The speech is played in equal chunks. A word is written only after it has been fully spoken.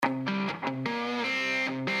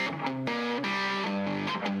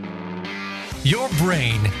Your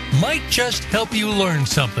brain might just help you learn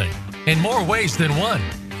something in more ways than one.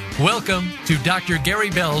 Welcome to Dr.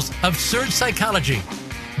 Gary Bell's Absurd Psychology.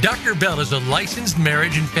 Dr. Bell is a licensed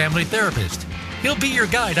marriage and family therapist. He'll be your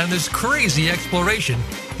guide on this crazy exploration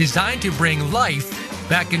designed to bring life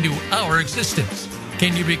back into our existence.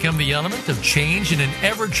 Can you become the element of change in an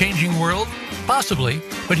ever-changing world? Possibly,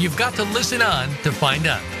 but you've got to listen on to find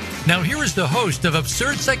out. Now here is the host of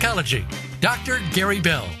Absurd Psychology, Dr. Gary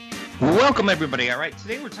Bell. Welcome, everybody. All right,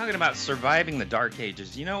 today we're talking about surviving the dark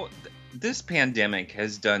ages. You know, this pandemic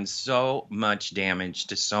has done so much damage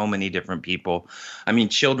to so many different people. I mean,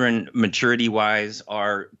 children, maturity-wise,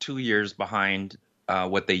 are 2 years behind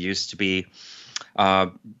what they used to be.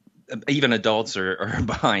 Even adults are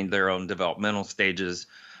behind their own developmental stages.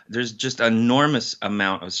 There's just an enormous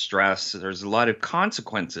amount of stress. There's a lot of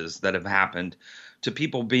consequences that have happened to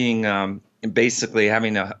people being basically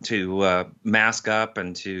having to mask up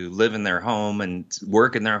and to live in their home and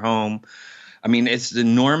work in their home. I mean, it's an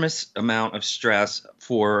enormous amount of stress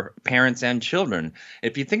for parents and children.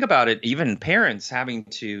 If you think about it, even parents having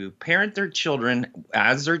to parent their children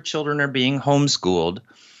as their children are being homeschooled,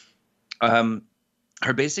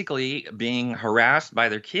 are basically being harassed by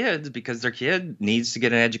their kids because their kid needs to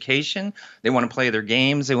get an education. They want to play their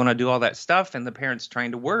games. They want to do all that stuff. And the parents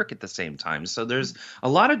trying to work at the same time. So there's a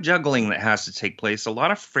lot of juggling that has to take place, a lot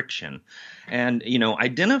of friction. And, you know,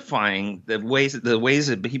 identifying the ways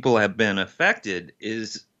that people have been affected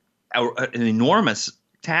is an enormous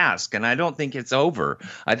task, and I don't think it's over.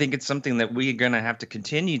 I think it's something that we're going to have to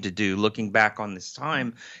continue to do looking back on this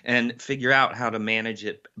time and figure out how to manage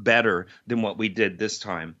it better than what we did this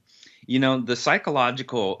time. You know, the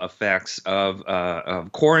psychological effects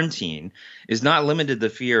of quarantine is not limited to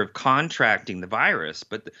the fear of contracting the virus,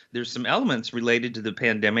 but there's some elements related to the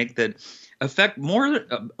pandemic that affect more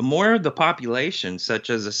of the population, such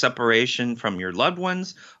as a separation from your loved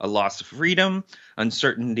ones, a loss of freedom,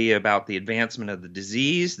 uncertainty about the advancement of the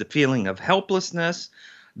disease, the feeling of helplessness,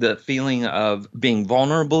 the feeling of being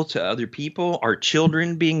vulnerable to other people, our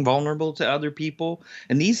children being vulnerable to other people.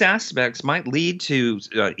 And these aspects might lead to,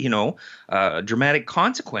 dramatic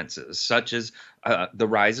consequences, such as the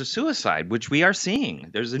rise of suicide, which we are seeing.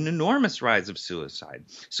 There's an enormous rise of suicide.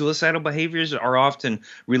 Suicidal behaviors are often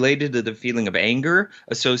related to the feeling of anger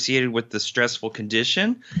associated with the stressful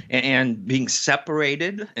condition and being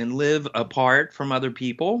separated and live apart from other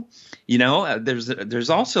people. You know, there's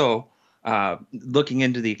also looking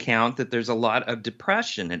into the account that there's a lot of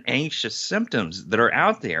depression and anxious symptoms that are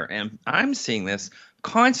out there. And I'm seeing this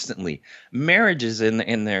constantly. Marriages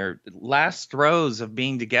in their last throes of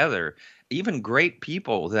being together. Even great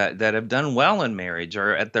people that have done well in marriage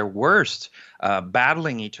are at their worst,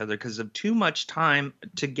 battling each other because of too much time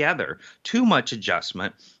together, too much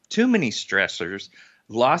adjustment, too many stressors,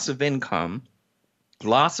 loss of income,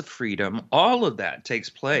 loss of freedom. All of that takes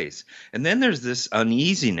place. And then there's this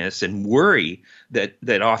uneasiness and worry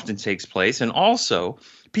that often takes place. And also,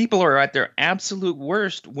 people are at their absolute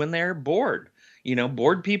worst when they're bored. You know,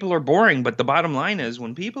 bored people are boring, but the bottom line is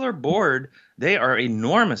when people are bored, they are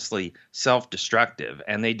enormously self-destructive,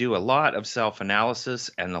 and they do a lot of self-analysis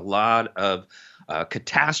and a lot of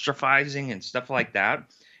catastrophizing and stuff like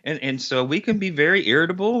that. And so we can be very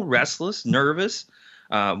irritable, restless, nervous,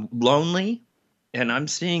 lonely, and I'm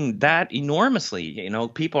seeing that enormously. You know,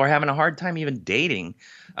 people are having a hard time even dating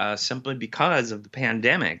simply because of the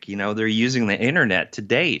pandemic. You know, they're using the internet to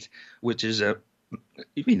date, which is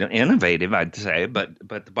innovative, I'd say, but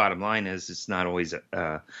the bottom line is it's not always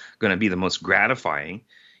going to be the most gratifying.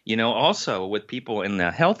 You know, also with people in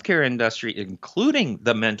the healthcare industry, including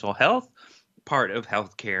the mental health part of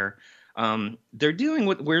healthcare,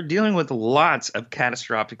 we're dealing with lots of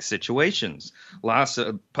catastrophic situations, a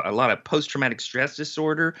lot of post-traumatic stress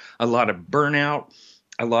disorder, a lot of burnout,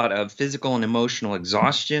 a lot of physical and emotional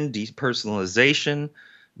exhaustion, depersonalization,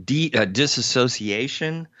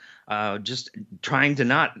 disassociation. Just trying to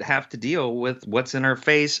not have to deal with what's in our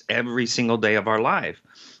face every single day of our life.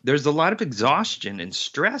 There's a lot of exhaustion and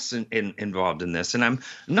stress involved in this. And I'm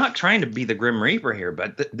not trying to be the Grim Reaper here,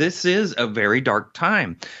 but this is a very dark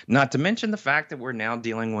time. Not to mention the fact that we're now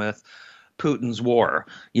dealing with Putin's war,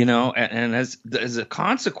 you know, and as a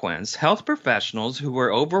consequence, health professionals who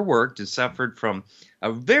were overworked and suffered from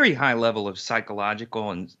a very high level of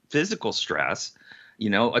psychological and physical stress. You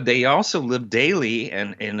know, they also live daily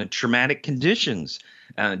and in traumatic conditions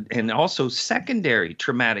and also secondary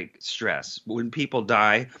traumatic stress when people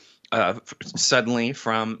die suddenly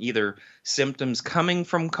from either symptoms coming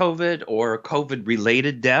from COVID or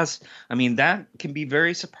COVID-related deaths. I mean, that can be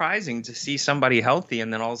very surprising to see somebody healthy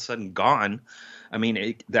and then all of a sudden gone. I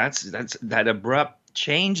mean, that's that abrupt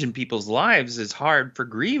change in people's lives is hard for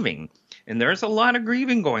grieving. And there's a lot of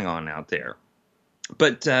grieving going on out there.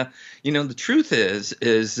 But the truth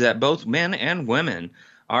is that both men and women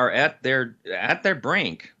are at their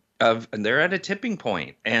brink of, and they're at a tipping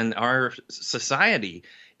point, and our society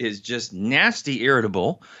is just nasty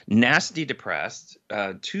irritable, nasty depressed.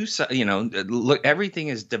 Look, everything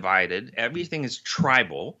is divided, everything is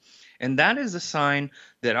tribal, and that is a sign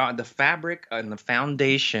that the fabric and the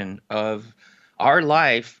foundation of our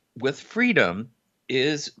life with freedom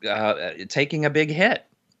is taking a big hit.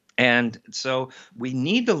 And so we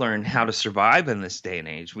need to learn how to survive in this day and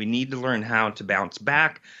age. We need to learn how to bounce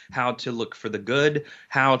back, how to look for the good,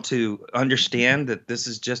 how to understand that this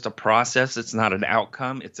is just a process. It's not an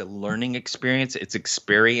outcome. It's a learning experience. It's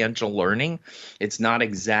experiential learning. It's not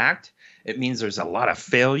exact. It means there's a lot of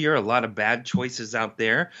failure, a lot of bad choices out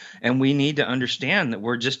there. And we need to understand that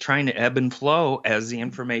we're just trying to ebb and flow as the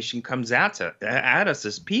information comes at us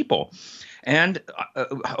as people. And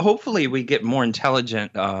hopefully we get more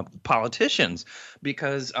intelligent politicians,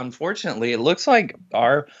 because unfortunately it looks like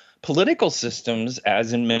our political systems,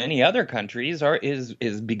 as in many other countries,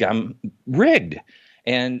 is become rigged.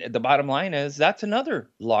 And the bottom line is that's another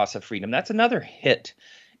loss of freedom. That's another hit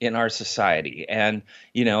in our society. And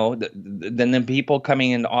then the people coming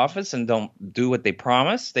into office and don't do what they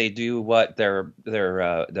promise. They do what the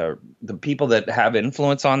people that have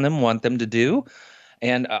influence on them want them to do.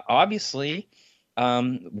 And obviously,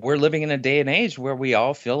 we're living in a day and age where we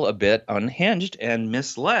all feel a bit unhinged and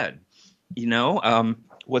misled.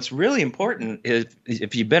 What's really important is,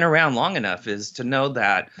 if you've been around long enough, is to know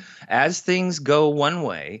that as things go one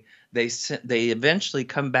way, they eventually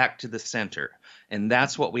come back to the center. And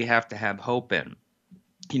that's what we have to have hope in.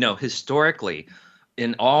 Historically,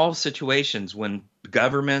 in all situations when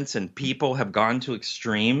governments and people have gone to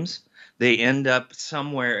extremes, they end up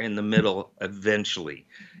somewhere in the middle eventually.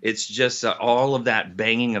 It's just all of that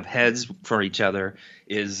banging of heads for each other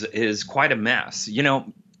is quite a mess.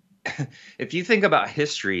 If you think about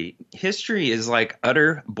history is like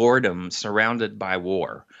utter boredom surrounded by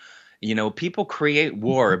war. People create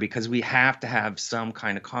war because we have to have some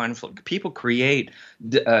kind of conflict. People create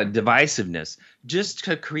divisiveness just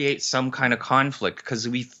to create some kind of conflict, because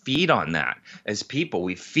we feed on that as people.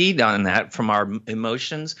 We feed on that from our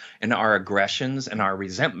emotions and our aggressions and our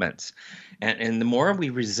resentments. And the more we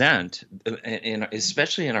resent,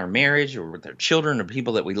 especially in our marriage or with our children or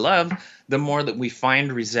people that we love, the more that we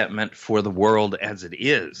find resentment for the world as it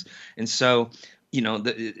is. And so,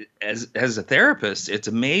 as a therapist, it's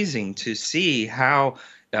amazing to see how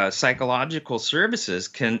psychological services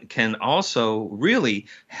can also really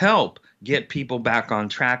help get people back on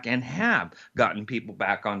track, and have gotten people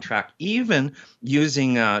back on track. Even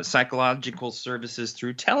using psychological services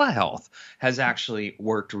through telehealth has actually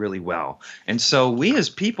worked really well. And so we as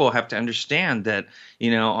people have to understand that,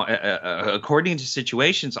 according to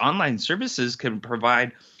situations, online services can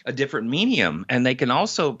provide a different medium, and they can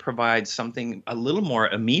also provide something a little more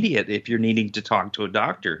immediate if you're needing to talk to a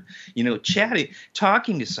doctor.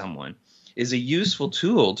 Talking to someone is a useful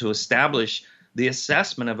tool to establish the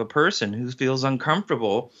assessment of a person who feels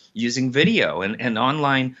uncomfortable using video, and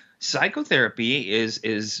online psychotherapy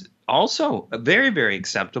is also very, very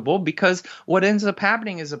acceptable, because what ends up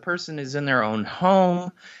happening is a person is in their own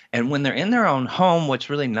home. And when they're in their own home, what's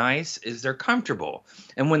really nice is they're comfortable.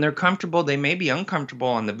 And when they're comfortable, they may be uncomfortable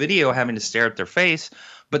on the video having to stare at their face.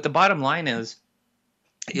 But the bottom line is,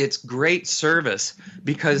 it's great service,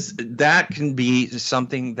 because that can be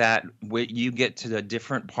something that you get to a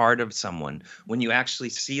different part of someone. When you actually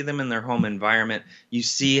see them in their home environment, you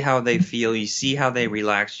see how they feel, you see how they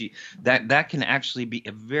relax. That can actually be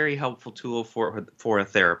a very helpful tool for a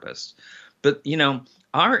therapist. But,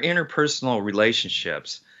 our interpersonal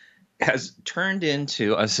relationships has turned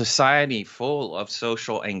into a society full of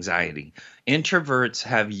social anxiety. Introverts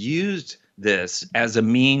have used this as a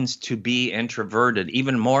means to be introverted,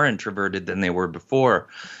 even more introverted than they were before.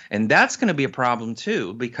 And that's going to be a problem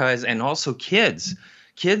too, and also kids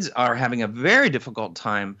are having a very difficult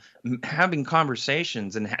time having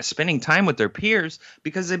conversations and spending time with their peers,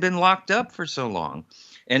 because they've been locked up for so long.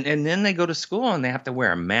 And then they go to school and they have to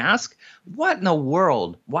wear a mask. What in the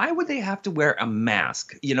world? Why would they have to wear a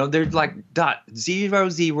mask? There's like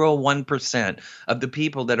 0.001% of the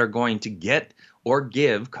people that are going to get or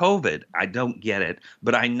give COVID. I don't get it,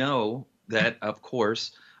 but I know that, of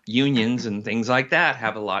course, unions and things like that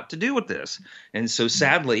have a lot to do with this. And so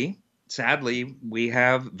sadly, we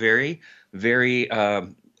have very, very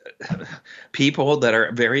people that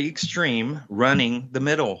are very extreme running the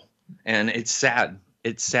middle. And it's sad.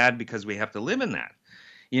 It's sad because we have to live in that.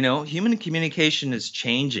 Human communication is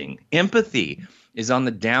changing. Empathy is on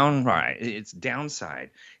the downright. It's downside.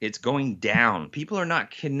 It's going down. People are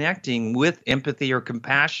not connecting with empathy or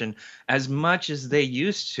compassion as much as they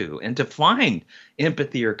used to. And to find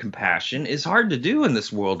empathy or compassion is hard to do in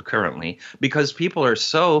this world currently because people are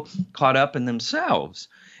so caught up in themselves.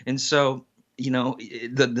 And so,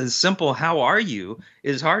 the simple "how are you"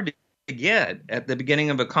 is hard to get at the beginning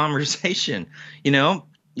of a conversation. You know,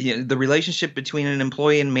 the relationship between an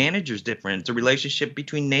employee and manager is different. The relationship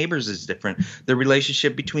between neighbors is different. The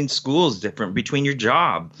relationship between schools is different. Between your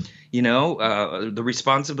job, the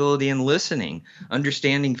responsibility in listening,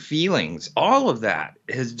 understanding feelings, all of that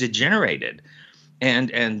has degenerated.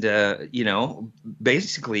 And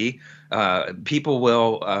basically, people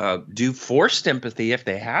will do forced empathy if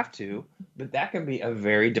they have to, but that can be a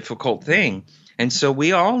very difficult thing. And so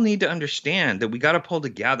we all need to understand that we got to pull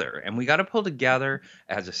together, and we got to pull together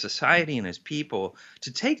as a society and as people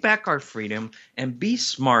to take back our freedom and be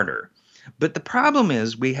smarter. But the problem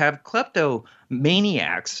is we have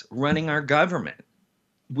kleptomaniacs running our government.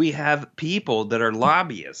 We have people that are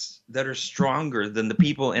lobbyists that are stronger than the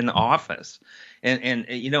people in office. And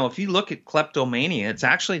if you look at kleptomania, it's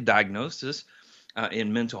actually a diagnosis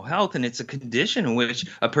in mental health, and it's a condition in which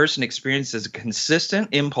a person experiences a consistent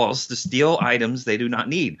impulse to steal items they do not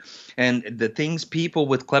need. And the things people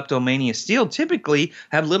with kleptomania steal typically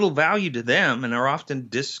have little value to them and are often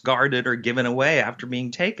discarded or given away after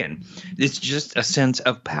being taken. It's just a sense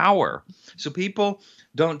of power. So people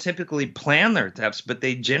don't typically plan their thefts, but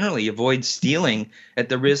they generally avoid stealing at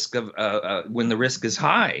the risk of when the risk is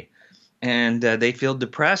high. And they feel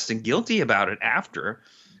depressed and guilty about it after.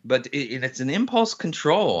 But it's an impulse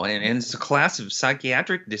control, and it's a class of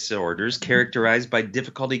psychiatric disorders characterized by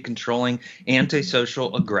difficulty controlling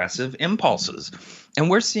antisocial aggressive impulses. And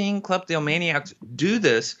we're seeing kleptomaniacs do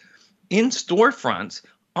this in storefronts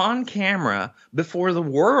on camera before the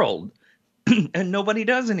world, and nobody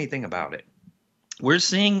does anything about it. We're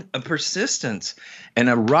seeing a persistence and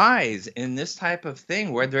a rise in this type of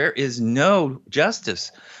thing where there is no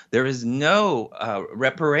justice. There is no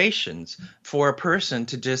reparations for a person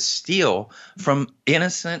to just steal from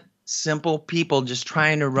innocent, simple people just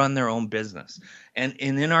trying to run their own business. And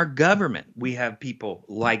in our government, we have people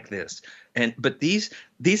like this. But these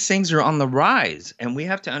things are on the rise, and we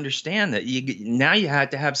have to understand that now you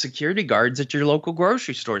have to have security guards at your local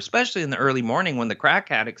grocery store, especially in the early morning when the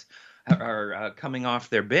crack addicts are coming off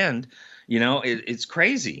their bend. It's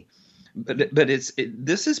crazy, but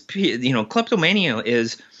kleptomania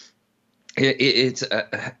is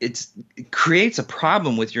it creates a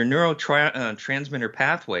problem with your neurotransmitter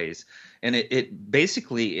pathways, and it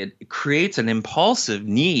basically creates an impulsive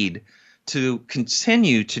need to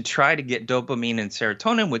continue to try to get dopamine and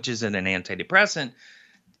serotonin, which is an antidepressant,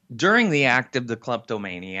 during the act of the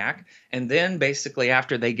kleptomaniac. And then basically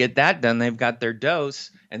after they get that done, they've got their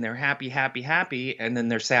dose and they're happy, happy, happy. And then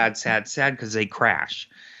they're sad, sad, sad because they crash.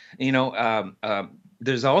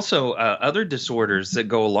 There's also other disorders that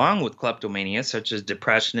go along with kleptomania, such as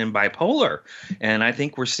depression and bipolar. And I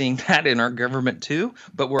think we're seeing that in our government too,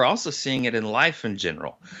 but we're also seeing it in life in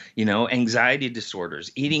general. Anxiety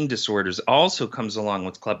disorders, eating disorders also comes along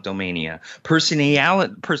with kleptomania,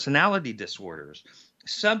 personality disorders,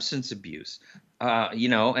 substance abuse,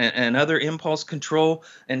 and other impulse control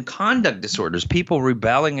and conduct disorders, people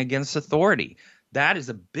rebelling against authority. That is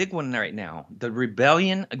a big one right now, the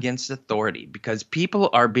rebellion against authority, because people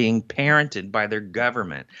are being parented by their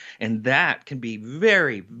government. And that can be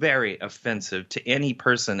very, very offensive to any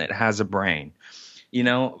person that has a brain.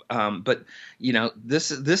 But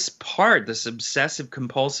this obsessive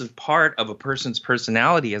compulsive part of a person's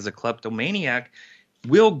personality as a kleptomaniac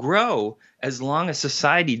will grow as long as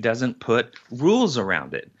society doesn't put rules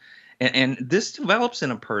around it. And this develops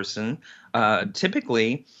in a person.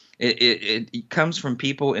 Typically, it comes from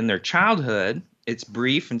people in their childhood. It's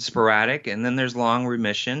brief and sporadic, and then there's long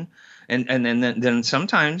remission. And then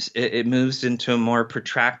sometimes it moves into a more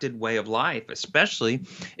protracted way of life, especially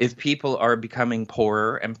if people are becoming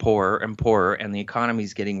poorer and poorer and poorer, and the economy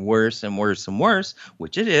is getting worse and worse and worse,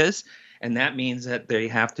 which it is. And that means that they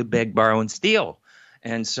have to beg, borrow, and steal.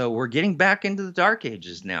 And so we're getting back into the dark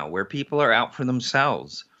ages now, where people are out for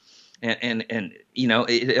themselves. And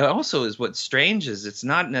it also is what's strange is it's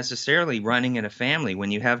not necessarily running in a family when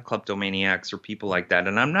you have kleptomaniacs or people like that.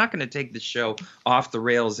 And I'm not going to take the show off the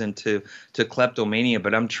rails into kleptomania,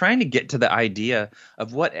 but I'm trying to get to the idea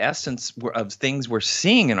of what essence of things we're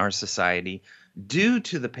seeing in our society due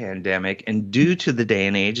to the pandemic and due to the day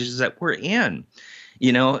and ages that we're in.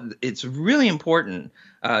 It's really important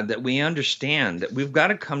that we understand that we've got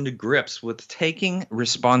to come to grips with taking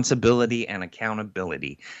responsibility and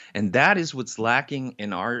accountability. And that is what's lacking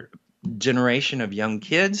in our generation of young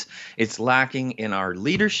kids. It's lacking in our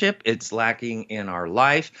leadership. It's lacking in our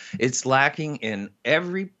life. It's lacking in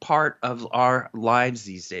every part of our lives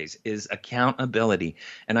these days is accountability.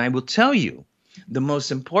 And I will tell you, the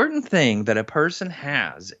most important thing that a person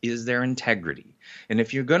has is their integrity. And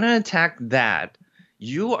if you're going to attack that,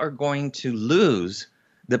 you are going to lose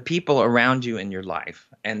the people around you in your life.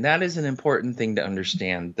 And that is an important thing to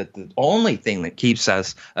understand, that the only thing that keeps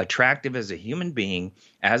us attractive as a human being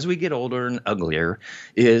as we get older and uglier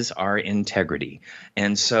is our integrity.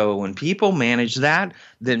 And so when people manage that,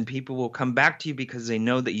 then people will come back to you because they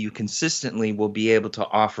know that you consistently will be able to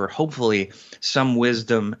offer, hopefully, some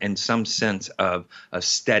wisdom and some sense of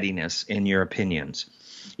steadiness in your opinions.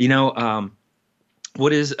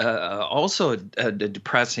 What is also a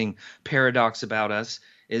depressing paradox about us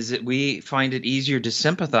is that we find it easier to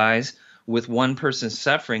sympathize with one person's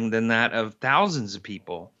suffering than that of thousands of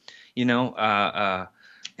people.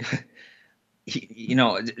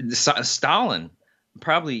 Stalin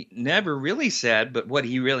probably never really said, but what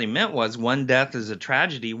he really meant was 1 death is a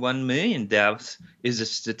tragedy, 1 million deaths is a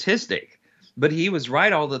statistic. But he was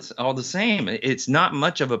right all the same. It's not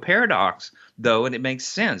much of a paradox, though, and it makes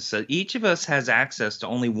sense. So each of us has access to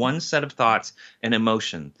only one set of thoughts and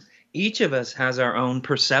emotions. Each of us has our own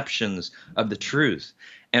perceptions of the truth.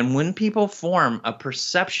 And when people form a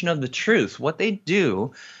perception of the truth, what they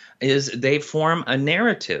do is they form a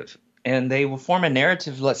narrative. And they will form a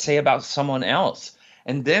narrative, let's say, about someone else.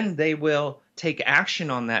 And then they will take action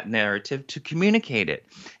on that narrative to communicate it.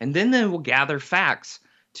 And then they will gather facts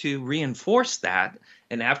to reinforce that.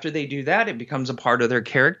 And after they do that, it becomes a part of their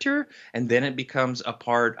character, and then it becomes a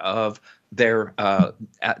part of their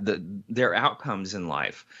outcomes in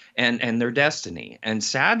life and their destiny. And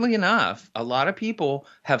sadly enough, a lot of people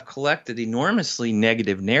have collected enormously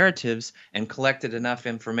negative narratives and collected enough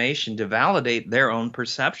information to validate their own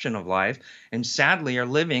perception of life, and sadly are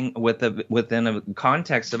living within a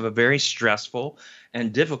context of a very stressful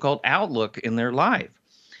and difficult outlook in their life.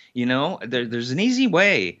 There's an easy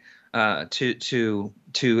way to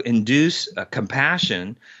induce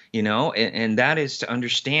compassion, and that is to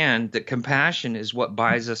understand that compassion is what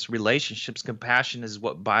buys us relationships. Compassion is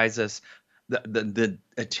what buys us the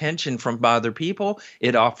attention from other people.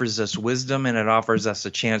 It offers us wisdom, and it offers us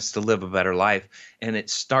a chance to live a better life. And it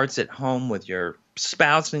starts at home with your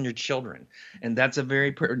spouse and your children. And that's a very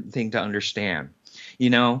important thing to understand.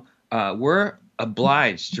 We're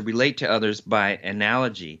obliged to relate to others by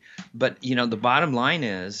analogy. But, the bottom line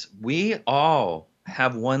is we all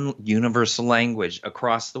have one universal language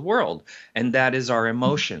across the world, and that is our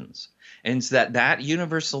emotions. And so that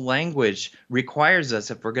universal language requires us,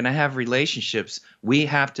 if we're going to have relationships, we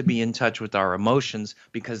have to be in touch with our emotions,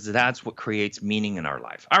 because that's what creates meaning in our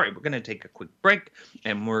life. All right, we're going to take a quick break,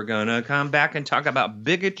 and we're going to come back and talk about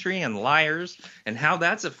bigotry and liars and how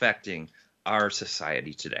that's affecting our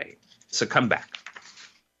society today. So come back.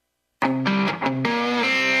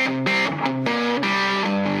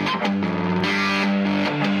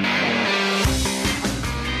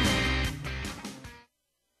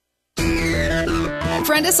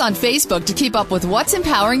 Friend us on Facebook to keep up with what's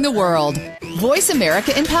empowering the world. Voice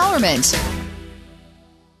America Empowerment.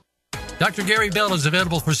 Dr. Gary Bell is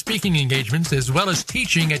available for speaking engagements as well as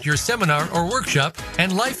teaching at your seminar or workshop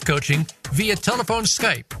and life coaching via telephone,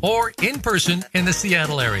 Skype, or in person in the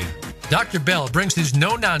Seattle area. Dr. Bell brings his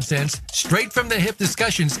no-nonsense, straight-from-the-hip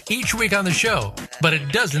discussions each week on the show, but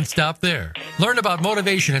it doesn't stop there. Learn about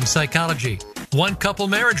motivation and psychology, one-couple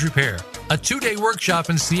marriage repair, a 2-day workshop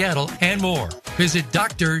in Seattle, and more. Visit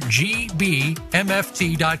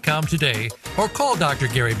drgbmft.com today or call Dr.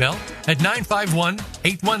 Gary Bell at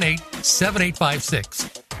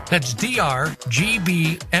 951-818-7856. That's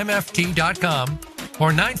drgbmft.com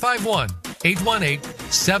or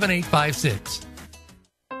 951-818-7856.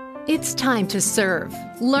 It's time to serve,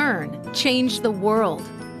 learn, change the world.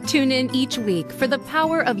 Tune in each week for The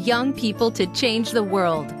Power of Young People to Change the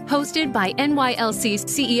World, hosted by NYLC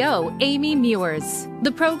CEO Amy Mewers.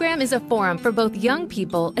 The program is a forum for both young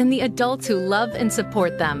people and the adults who love and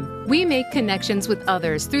support them. We make connections with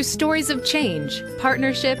others through stories of change,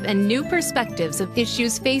 partnership, and new perspectives of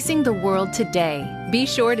issues facing the world today. Be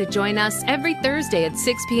sure to join us every Thursday at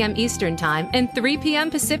 6 p.m. Eastern Time and 3 p.m.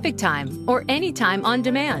 Pacific Time, or anytime on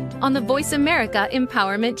demand on the Voice America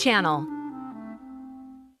Empowerment Channel.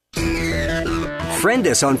 Friend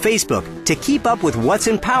us on Facebook to keep up with what's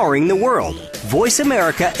empowering the world. Voice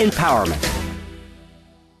America Empowerment.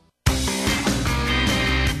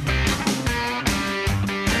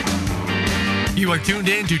 You are tuned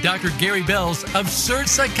in to Dr. Gary Bell's Absurd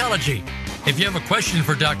Psychology. If you have a question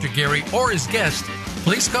for Dr. Gary or his guest,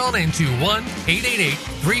 please call in to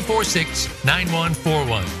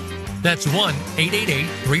 1-888-346-9141. That's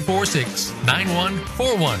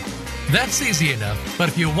 1-888-346-9141. That's easy enough, but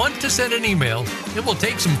if you want to send an email, it will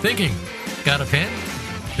take some thinking. Got a pen?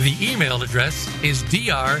 The email address is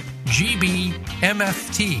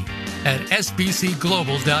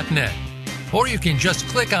drgbmft@sbcglobal.net. Or you can just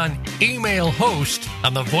click on Email Host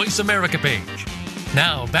on the Voice America page.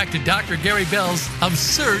 Now, back to Dr. Gary Bell's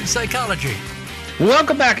Absurd Psychology.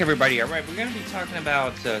 Welcome back, everybody. All right, we're going to be talking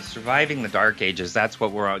about surviving the dark ages. That's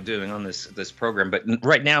what we're all doing on this program. But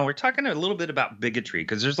right now, we're talking a little bit about bigotry,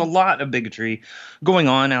 because there's a lot of bigotry going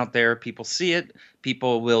on out there. People see it.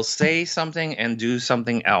 People will say something and do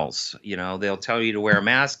something else. You know, they'll tell you to wear a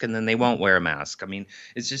mask, and then they won't wear a mask. I mean,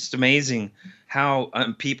 it's just amazing how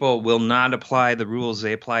people will not apply the rules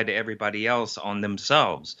they apply to everybody else on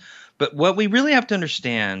themselves. But what we really have to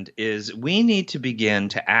understand is we need to begin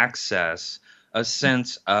to access a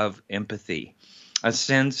sense of empathy, a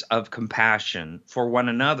sense of compassion for one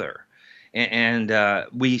another. And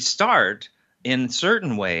we start in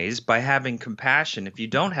certain ways by having compassion. If you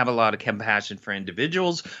don't have a lot of compassion for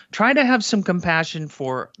individuals, try to have some compassion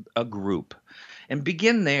for a group. And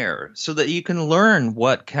begin there so that you can learn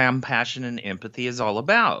what compassion and empathy is all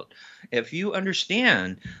about. If you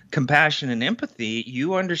understand compassion and empathy,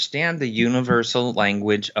 you understand the universal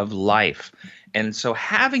language of life. And so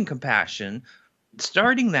having compassion,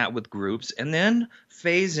 starting that with groups, and then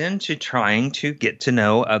phase into trying to get to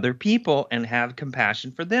know other people and have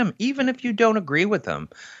compassion for them. Even if you don't agree with them,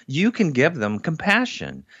 you can give them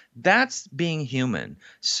compassion. That's being human.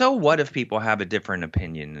 So what if people have a different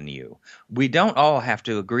opinion than you? We don't all have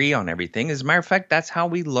to agree on everything. As a matter of fact, that's how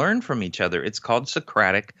we learn from each other. It's called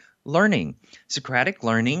Socratic learning. Socratic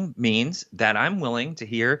learning means that I'm willing to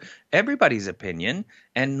hear everybody's opinion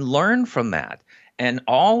and learn from that. And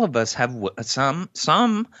all of us have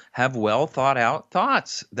some have well thought out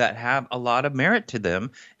thoughts that have a lot of merit to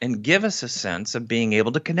them and give us a sense of being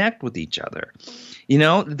able to connect with each other. You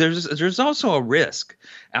know, there's also a risk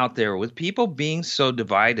out there with people being so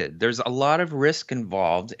divided. There's a lot of risk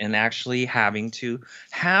involved in actually having to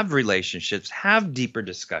have relationships, have deeper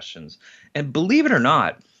discussions. And believe it or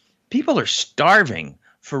not, people are starving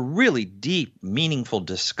for really deep, meaningful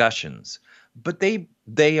discussions. But they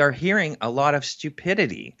are hearing a lot of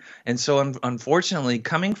stupidity. And so unfortunately,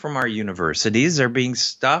 coming from our universities, they're being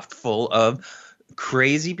stuffed full of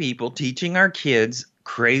crazy people teaching our kids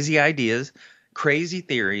crazy ideas, crazy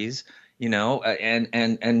theories, you know,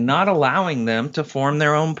 and not allowing them to form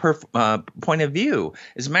their own point of view.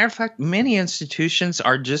 As a matter of fact, many institutions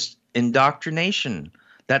are just indoctrination.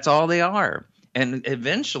 That's all they are. And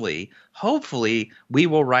eventually, hopefully, we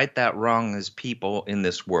will right that wrong as people in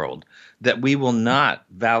this world, that we will not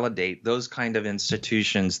validate those kind of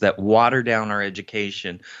institutions that water down our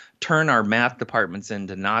education, turn our math departments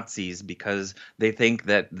into Nazis because they think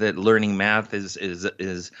that learning math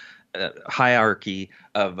is hierarchy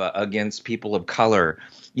of against people of color.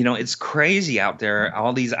 You know, it's crazy out there,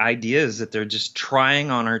 all these ideas that they're just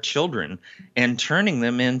trying on our children and turning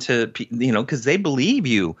them into, you know, because they believe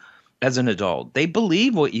you as an adult. They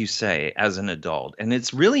believe what you say as an adult. And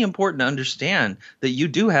it's really important to understand that you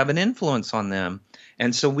do have an influence on them.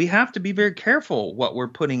 And so we have to be very careful what we're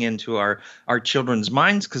putting into our children's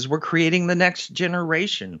minds, because we're creating the next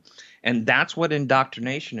generation. And that's what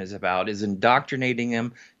indoctrination is about, is indoctrinating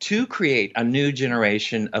them to create a new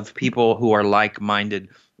generation of people who are like-minded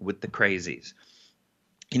with the crazies.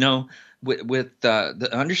 You know, with the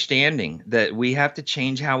understanding that we have to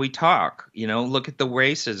change how we talk. You know, look at the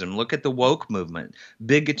racism, look at the woke movement,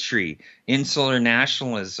 bigotry, insular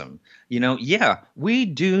nationalism. You know, yeah, we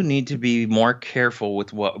do need to be more careful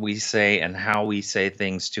with what we say and how we say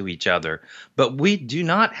things to each other. But we do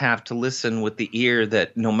not have to listen with the ear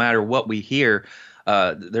that no matter what we hear,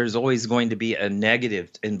 there's always going to be a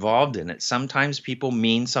negative involved in it. Sometimes people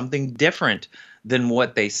mean something different than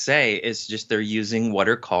what they say. It's just they're using what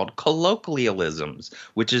are called colloquialisms,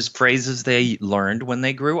 which is phrases they learned when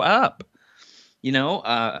they grew up. You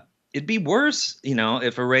know, it'd be worse, you know,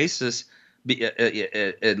 if a racist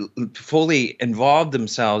fully involved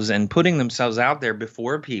themselves and putting themselves out there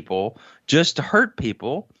before people just to hurt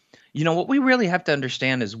people. You know, what we really have to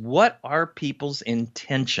understand is, what are people's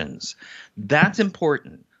intentions? That's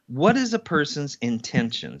important. What is a person's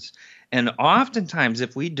intentions? And oftentimes,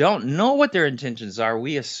 if we don't know what their intentions are,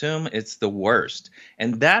 we assume it's the worst.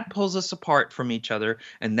 And that pulls us apart from each other,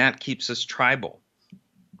 and that keeps us tribal.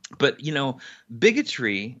 But, you know,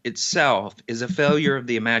 bigotry itself is a failure of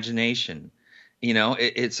the imagination. You know,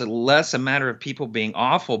 it's less a matter of people being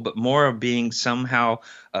awful, but more of being somehow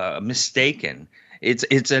mistaken. It's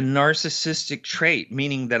a narcissistic trait,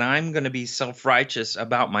 meaning that I'm going to be self-righteous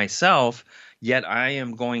about myself, yet I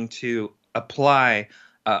am going to apply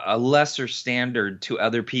a lesser standard to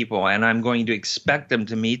other people, and I'm going to expect them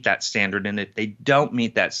to meet that standard. And if they don't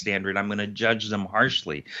meet that standard, I'm going to judge them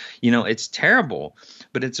harshly. It's terrible,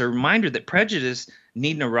 but it's a reminder that prejudice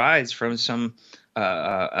needn't arise from some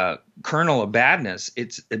kernel of badness.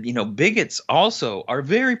 It's, bigots also are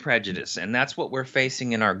very prejudiced, and that's what we're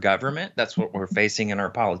facing in our government. That's what we're facing in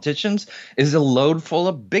our politicians, is a load full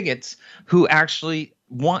of bigots who actually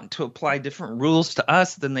want to apply different rules to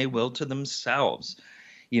us than they will to themselves.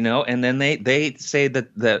 And then they say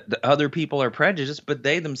that the other people are prejudiced, but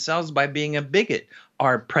they themselves, by being a bigot,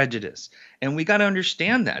 are prejudiced. And we got to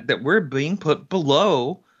understand that we're being put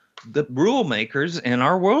below the rule makers in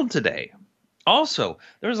our world today. Also,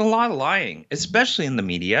 there's a lot of lying, especially in the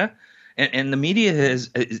media. And the media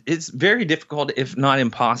it's very difficult, if not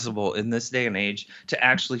impossible, in this day and age to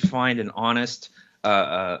actually find an honest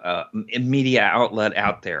media outlet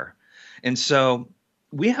out there. And so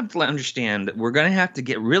we have to understand that we're going to have to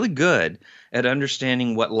get really good at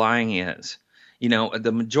understanding what lying is.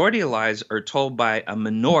 The majority of lies are told by a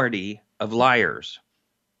minority of liars.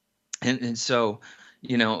 And so,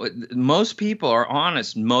 most people are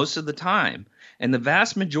honest most of the time. And the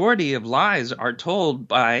vast majority of lies are told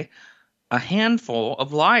by a handful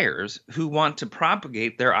of liars who want to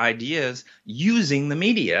propagate their ideas using the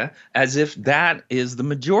media as if that is the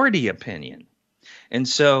majority opinion. And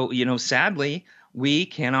so, sadly, we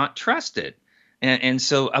cannot trust it. And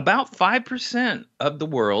so about 5% of the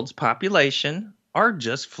world's population are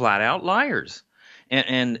just flat out liars.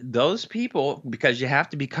 And those people, because you have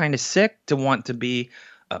to be kind of sick to want to be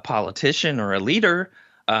a politician or a leader,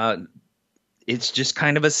 it's just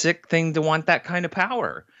kind of a sick thing to want that kind of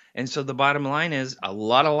power. And so the bottom line is a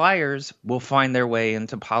lot of liars will find their way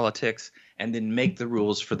into politics and then make the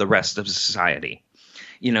rules for the rest of society.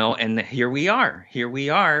 And here we are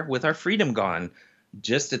with our freedom gone,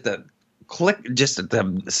 just at the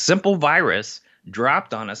simple virus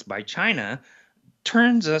dropped on us by China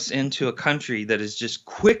turns us into a country that is just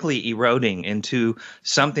quickly eroding into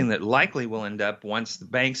something that likely will end up, once the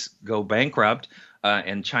banks go bankrupt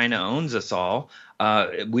and China owns us all,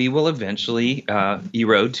 we will eventually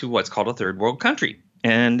erode to what's called a third world country.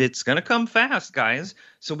 And it's going to come fast, guys.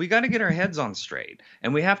 So we got to get our heads on straight.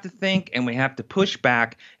 And we have to think, and we have to push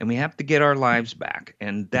back, and we have to get our lives back.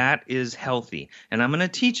 And that is healthy. And I'm going to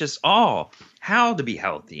teach us all how to be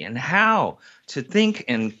healthy and how to think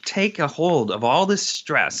and take a hold of all this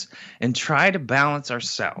stress and try to balance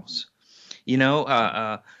ourselves.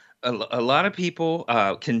 A lot of people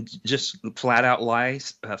can just flat out lie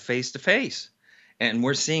face to face. And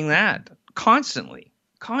we're seeing that constantly.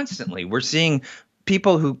 We're seeing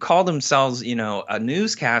people who call themselves, a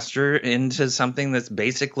newscaster into something that's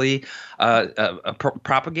basically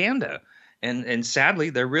propaganda. And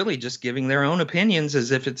sadly, they're really just giving their own opinions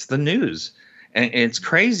as if it's the news. And it's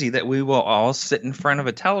crazy that we will all sit in front of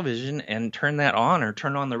a television and turn that on or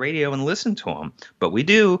turn on the radio and listen to them. But we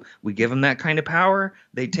do. We give them that kind of power.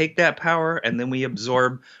 They take that power, and then we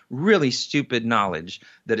absorb really stupid knowledge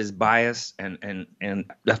that is biased and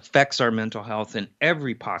affects our mental health in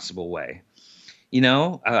every possible way.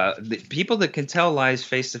 The people that can tell lies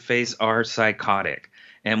face to face are psychotic.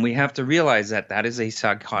 And we have to realize that is a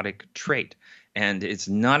psychotic trait. And it's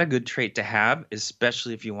not a good trait to have,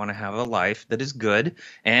 especially if you want to have a life that is good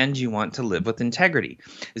and you want to live with integrity.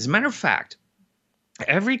 As a matter of fact,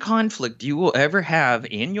 every conflict you will ever have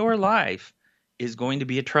in your life is going to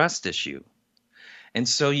be a trust issue. And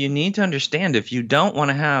so you need to understand, if you don't want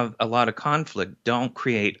to have a lot of conflict, don't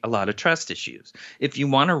create a lot of trust issues. If you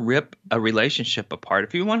want to rip a relationship apart,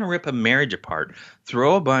 if you want to rip a marriage apart,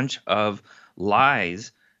 throw a bunch of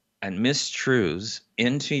lies and mistruths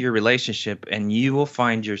into your relationship, and you will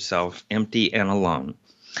find yourself empty and alone.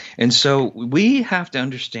 And so we have to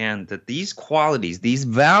understand that these qualities, these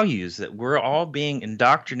values that we're all being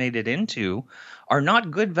indoctrinated into, are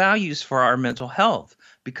not good values for our mental health,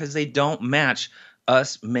 because they don't match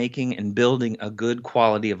us making and building a good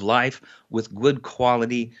quality of life with good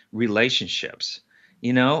quality relationships.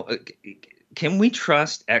 Can we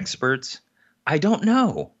trust experts? I don't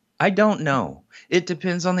know. It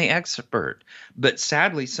depends on the expert. But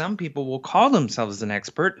sadly, some people will call themselves an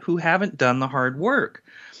expert who haven't done the hard work.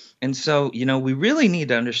 And so, we really need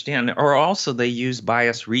to understand, or also they use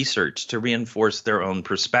biased research to reinforce their own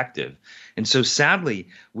perspective. And so sadly,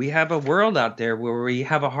 we have a world out there where we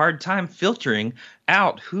have a hard time filtering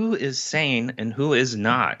out who is sane and who is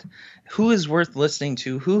not, who is worth listening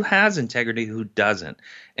to, who has integrity, who doesn't.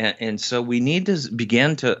 And so we need to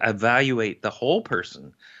begin to evaluate the whole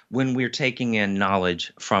person. when we're taking in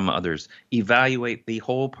knowledge from others. Evaluate the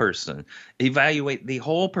whole person. Evaluate the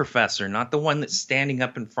whole professor, not the one that's standing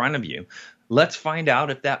up in front of you. Let's find out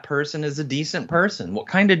if that person is a decent person. What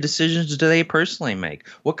kind of decisions do they personally make?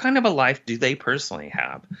 What kind of a life do they personally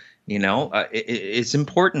have? It's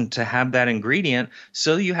important to have that ingredient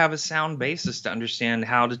so you have a sound basis to understand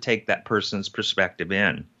how to take that person's perspective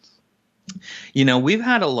in. We've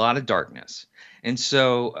had a lot of darkness. And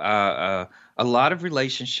so a lot of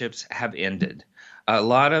relationships have ended. A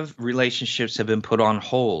lot of relationships have been put on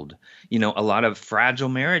hold. A lot of fragile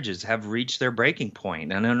marriages have reached their breaking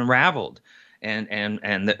point and unraveled.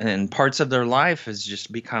 And parts of their life has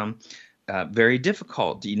just become very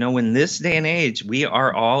difficult. In this day and age, we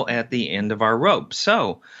are all at the end of our rope.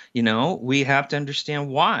 So, we have to understand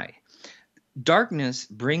why. Darkness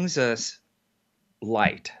brings us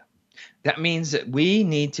light. That means that we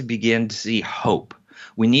need to begin to see hope.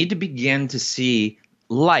 We need to begin to see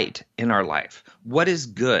light in our life. What is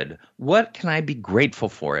good? What can I be grateful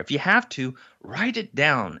for? If you have to, write it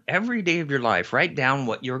down every day of your life. Write down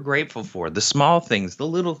what you're grateful for, the small things, the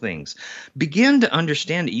little things. Begin to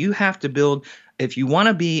understand that you have to build, if you want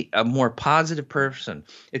to be a more positive person,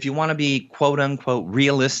 if you want to be quote unquote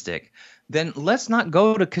realistic, then let's not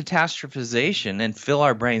go to catastrophization and fill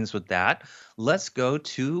our brains with that. Let's go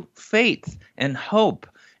to faith and hope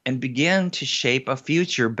and begin to shape a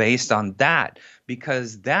future based on that,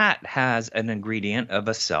 because that has an ingredient of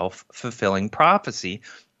a self-fulfilling prophecy,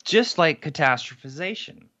 just like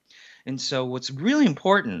catastrophization. And so what's really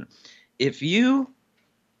important, if you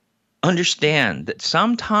understand that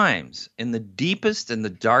sometimes in the deepest and the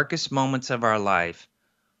darkest moments of our life,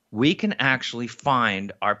 we can actually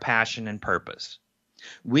find our passion and purpose.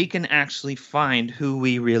 We can actually find who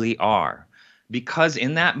we really are, because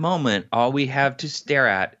in that moment, all we have to stare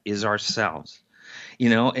at is ourselves.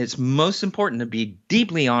 It's most important to be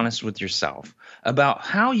deeply honest with yourself about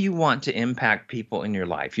how you want to impact people in your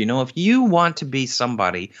life. If you want to be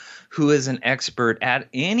somebody who is an expert at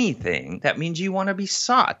anything, that means you want to be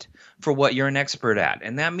sought for what you're an expert at.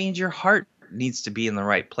 And that means your heart needs to be in the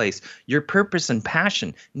right place. Your purpose and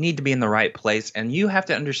passion need to be in the right place. And you have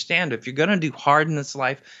to understand, if you're going to do hard in this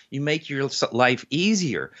life, you make your life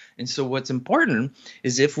easier. And so what's important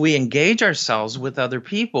is if we engage ourselves with other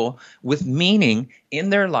people with meaning in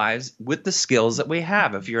their lives, with the skills that we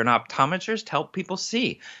have. If you're an optometrist, help people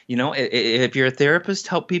see. If you're a therapist,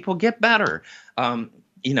 help people get better.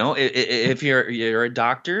 If you're a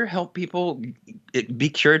doctor, help people be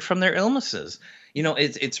cured from their illnesses.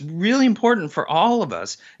 It's really important for all of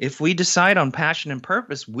us. If we decide on passion and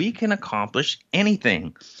purpose, we can accomplish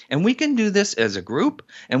anything. And we can do this as a group,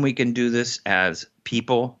 and we can do this as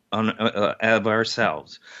people of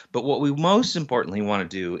ourselves. But what we most importantly want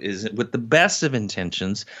to do is, with the best of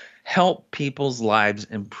intentions, help people's lives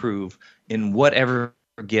improve in whatever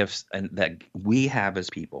gifts that we have as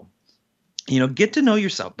people. Get to know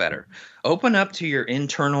yourself better. Open up to your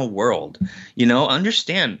internal world.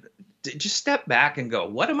 Understand. Just step back and go,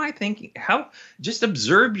 what am I thinking? Just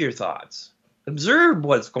observe your thoughts. Observe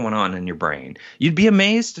what's going on in your brain. You'd be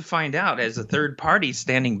amazed to find out, as a third party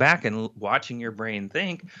standing back and watching your brain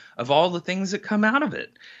think, of all the things that come out of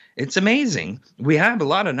it. It's amazing. We have a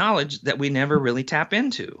lot of knowledge that we never really tap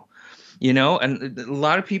into. And a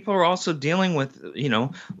lot of people are also dealing with,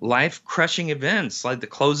 life-crushing events like the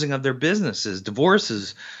closing of their businesses,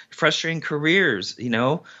 divorces, frustrating careers,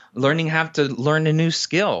 learning how to learn a new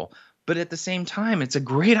skill. But at the same time, it's a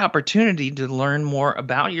great opportunity to learn more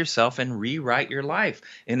about yourself and rewrite your life.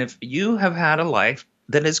 And if you have had a life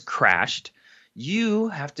that has crashed, you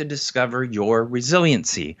have to discover your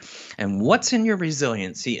resiliency. And what's in your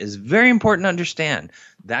resiliency is very important to understand.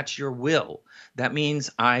 That's your will. That means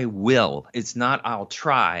I will. It's not I'll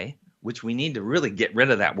try, which we need to really get rid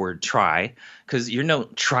of that word try, because you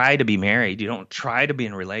don't try to be married. You don't try to be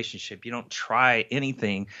in a relationship. You don't try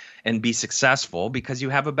anything and be successful, because you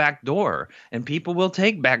have a back door, and people will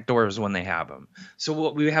take back doors when they have them. So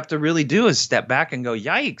what we have to really do is step back and go,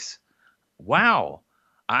 yikes, wow,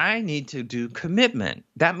 I need to do commitment.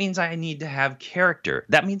 That means I need to have character.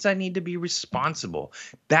 That means I need to be responsible.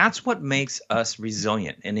 That's what makes us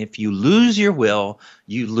resilient. And if you lose your will,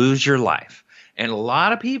 you lose your life. And a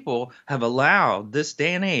lot of people have allowed this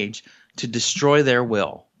day and age to destroy their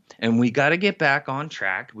will. And we got to get back on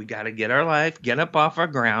track. We got to get our life, get up off our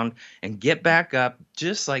ground, and get back up,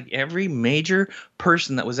 just like every major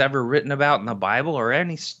person that was ever written about in the Bible, or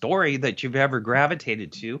any story that you've ever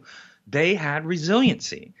gravitated to. They had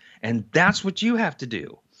resiliency. And that's what you have to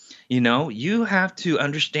do. You have to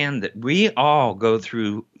understand that we all go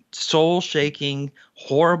through soul-shaking,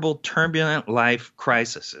 horrible, turbulent life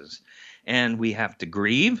crises. and we have to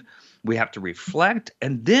grieve. We have to reflect,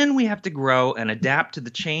 and then we have to grow and adapt to the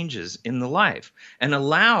changes in the life and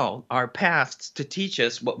allow our pasts to teach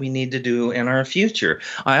us what we need to do in our future.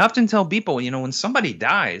 I often tell people, when somebody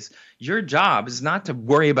dies, your job is not to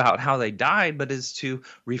worry about how they died, but is to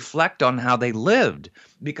reflect on how they lived,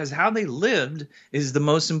 because how they lived is the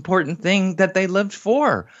most important thing that they lived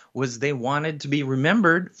for, was they wanted to be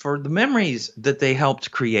remembered for the memories that they helped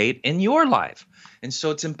create in your life. And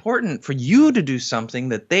so it's important for you to do something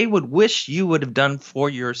that they would wish you would have done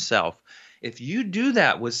for yourself. If you do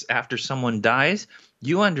that after someone dies,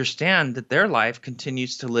 you understand that their life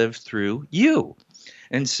continues to live through you.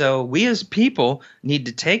 And so we as people need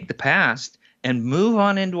to take the past and move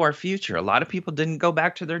on into our future. A lot of people didn't go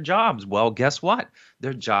back to their jobs. Well, guess what?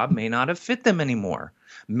 Their job may not have fit them anymore.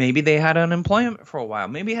 Maybe they had unemployment for a while.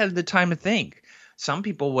 Maybe had the time to think. Some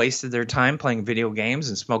people wasted their time playing video games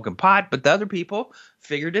and smoking pot, but the other people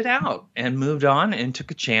figured it out and moved on and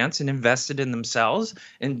took a chance and invested in themselves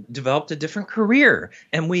and developed a different career.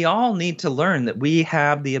 And we all need to learn that we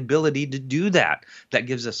have the ability to do that. That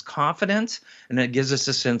gives us confidence, and it gives us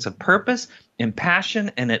a sense of purpose and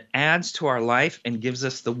passion, and it adds to our life and gives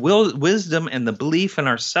us the wisdom and the belief in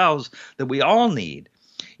ourselves that we all need.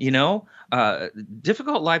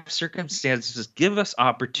 Difficult life circumstances give us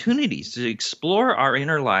opportunities to explore our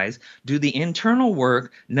inner lives, do the internal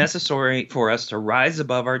work necessary for us to rise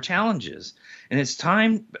above our challenges. And it's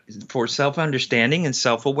time for self-understanding and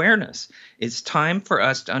self-awareness. It's time for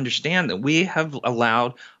us to understand that we have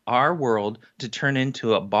allowed our world to turn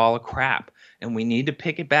into a ball of crap, and we need to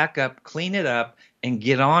pick it back up, clean it up, and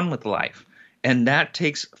get on with life. And that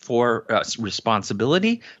takes for us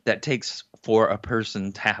responsibility. That takes for a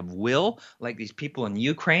person to have will, like these people in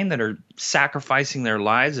Ukraine that are sacrificing their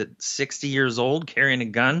lives at 60 years old, carrying a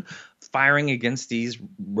gun, firing against these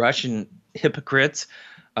Russian hypocrites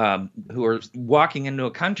who are walking into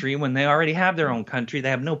a country when they already have their own country. They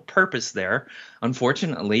have no purpose there.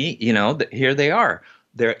 Unfortunately, here they are.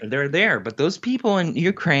 They're there. But those people in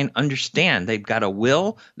Ukraine understand. They've got a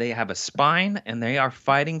will, they have a spine, and they are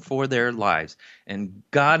fighting for their lives. And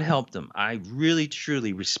God help them. I really,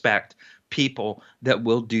 truly respect people that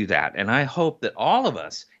will do that. And I hope that all of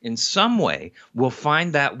us in some way will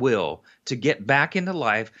find that will to get back into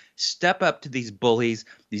life, step up to these bullies,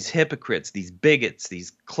 these hypocrites, these bigots,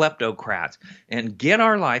 these kleptocrats, and get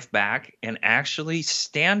our life back and actually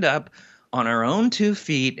stand up on our own 2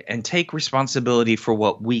 feet and take responsibility for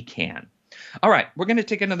what we can. All right, we're going to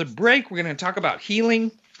take another break. We're going to talk about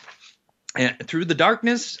healing through the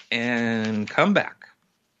darkness and come back.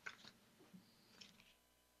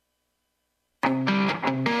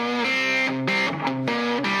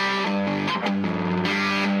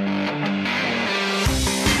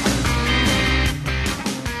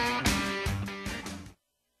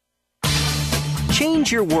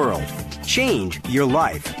 Change your world. Change your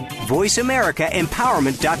life.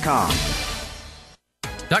 VoiceAmericaEmpowerment.com.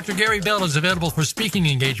 Dr. Gary Bell is available for speaking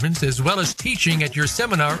engagements as well as teaching at your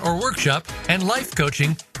seminar or workshop and life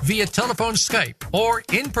coaching via telephone, Skype, or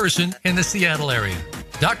in person in the Seattle area.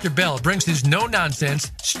 Dr. Bell brings his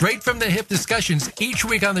no-nonsense, straight-from-the-hip discussions each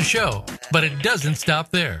week on the show, but it doesn't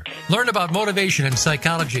stop there. Learn about motivation and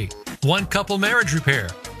psychology, one-couple marriage repair,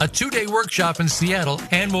 a 2-day workshop in Seattle,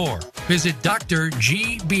 and more. Visit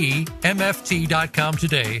drgbmft.com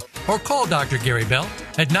today or call Dr. Gary Bell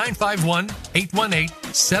at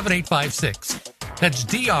 951-818-7856. That's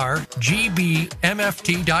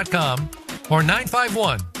drgbmft.com or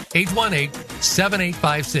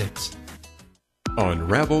 951-818-7856.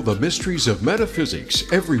 Unravel the mysteries of metaphysics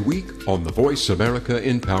every week on the Voice America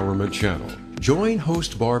Empowerment Channel. Join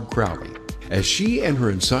host Barb Crowley as she and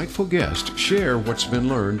her insightful guest share what's been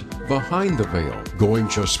learned behind the veil, going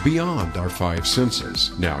just beyond our 5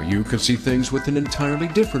 senses. Now you can see things with an entirely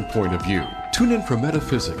different point of view. Tune in for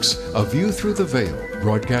Metaphysics, A View Through the Veil,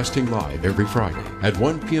 broadcasting live every Friday at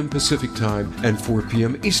 1 p.m. Pacific Time and 4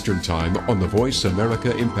 p.m. Eastern Time on the Voice America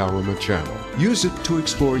Empowerment Channel. Use it to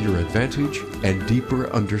explore your advantage and deeper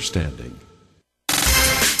understanding.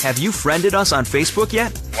 Have you friended us on Facebook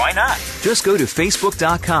yet? Why not? Just go to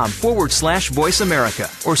facebook.com/Voice America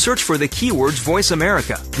or search for the keywords Voice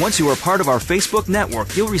America. Once you are part of our Facebook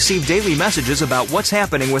network, you'll receive daily messages about what's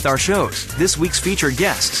happening with our shows, this week's featured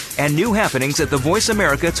guests, and new happenings at the Voice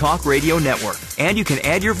America Talk Radio Network. And you can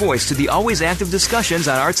add your voice to the always active discussions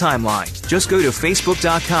on our timeline. Just go to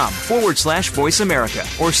facebook.com/Voice America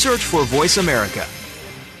or search for Voice America.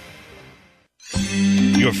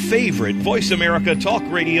 Your favorite Voice America Talk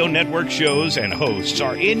Radio Network shows and hosts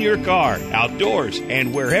are in your car, outdoors,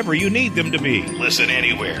 and wherever you need them to be. Listen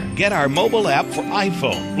anywhere. Get our mobile app for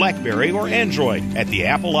iPhone, BlackBerry, or Android at the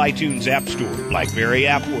Apple iTunes App Store, BlackBerry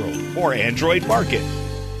App World, or Android Market.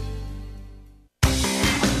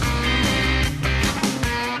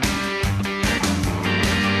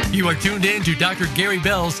 You are tuned in to Dr. Gary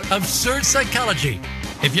Bell's Absurd Psychology.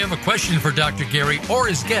 If you have a question for Dr. Gary or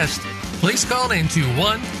his guest, please call in to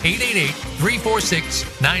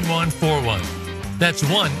 1-888-346-9141. That's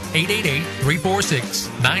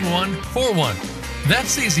 1-888-346-9141.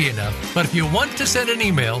 That's easy enough, but if you want to send an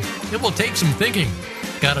email, it will take some thinking.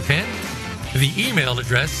 Got a pen? The email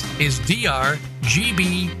address is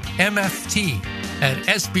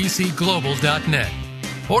drgbmft@sbcglobal.net.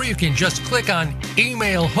 Or you can just click on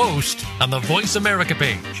Email Host on the Voice America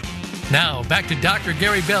page. Now, back to Dr.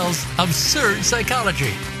 Gary Bell's Absurd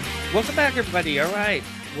Psychology. Welcome back, everybody. All right.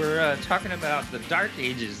 We're talking about the dark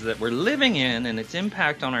ages that we're living in and its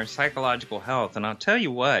impact on our psychological health. And I'll tell you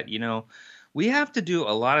what, we have to do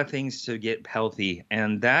a lot of things to get healthy,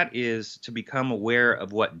 and that is to become aware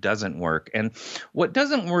of what doesn't work. And what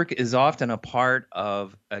doesn't work is often a part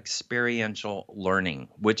of experiential learning,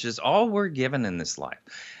 which is all we're given in this life.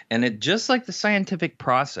 And it just like the scientific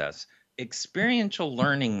process, experiential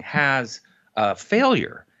learning has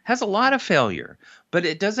failure, has a lot of failure, but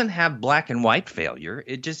it doesn't have black and white failure.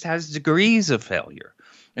 It just has degrees of failure.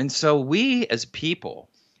 And so we as people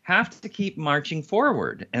have to keep marching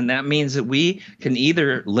forward. And that means that we can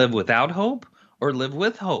either live without hope or live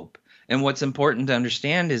with hope. And what's important to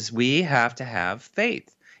understand is we have to have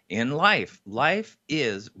faith in life. Life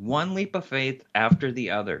is one leap of faith after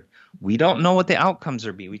the other. We don't know what the outcomes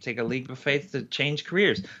will be. We take a leap of faith to change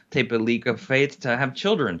careers, take a leap of faith to have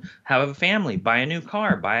children, have a family, buy a new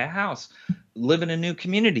car, buy a house, live in a new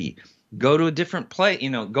community, go to a different place,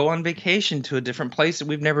 go on vacation to a different place that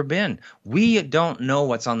we've never been. We don't know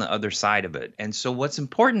what's on the other side of it. And so what's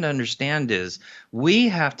important to understand is we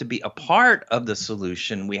have to be a part of the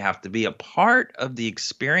solution. We have to be a part of the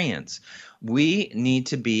experience. We need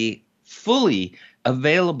to be fully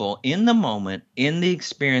available in the moment, in the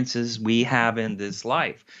experiences we have in this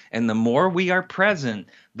life. And the more we are present,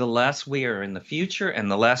 the less we are in the future,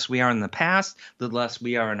 and the less we are in the past, the less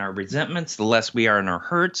we are in our resentments, the less we are in our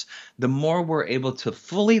hurts, the more we're able to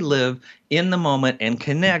fully live in the moment and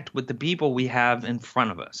connect with the people we have in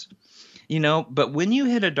front of us. But when you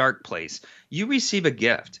hit a dark place, you receive a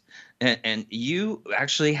gift. And you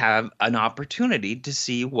actually have an opportunity to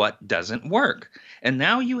see what doesn't work. And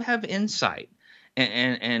now you have insight.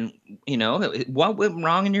 And what went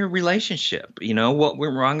wrong in your relationship? What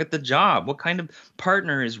went wrong at the job? What kind of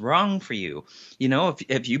partner is wrong for you?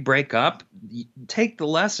 If you break up, take the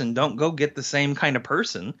lesson. Don't go get the same kind of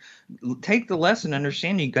person. Take the lesson.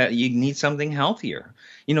 Understand you need something healthier.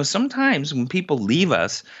 Sometimes when people leave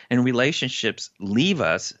us and relationships leave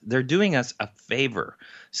us, they're doing us a favor.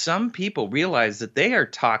 Some people realize that they are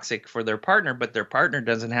toxic for their partner, but their partner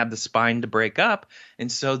doesn't have the spine to break up. And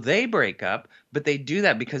so they break up, but they do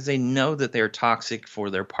that because they know that they're toxic for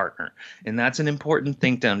their partner. And that's an important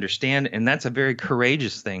thing to understand. And that's a very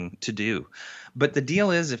courageous thing to do. But the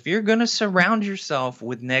deal is, if you're going to surround yourself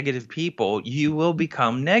with negative people, you will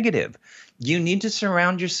become negative. You need to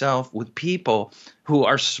surround yourself with people who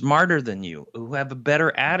are smarter than you, who have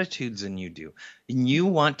better attitudes than you do. And you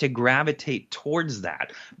want to gravitate towards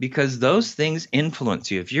that because those things influence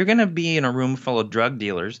you. If you're going to be in a room full of drug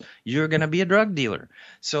dealers, you're going to be a drug dealer.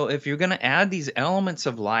 So if you're going to add these elements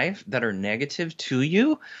of life that are negative to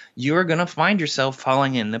you, you're going to find yourself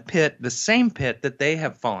falling in the pit, the same pit that they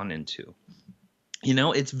have fallen into.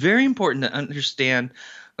 It's very important to understand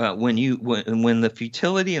when the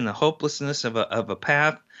futility and the hopelessness of a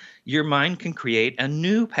path, your mind can create a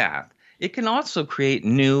new path. It can also create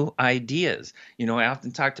new ideas. I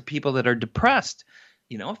often talk to people that are depressed.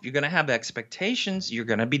 If you're going to have expectations, you're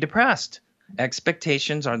going to be depressed.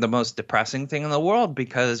 Expectations are the most depressing thing in the world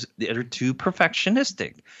because they're too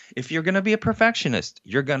perfectionistic. If you're going to be a perfectionist,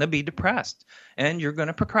 you're going to be depressed and you're going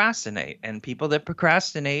to procrastinate. And people that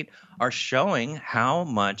procrastinate are showing how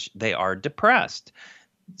much they are depressed.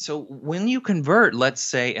 So when you convert, let's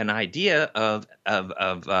say, an idea of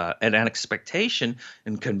an expectation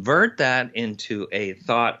and convert that into a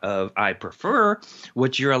thought of I prefer,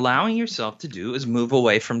 what you're allowing yourself to do is move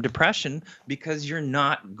away from depression because you're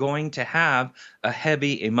not going to have a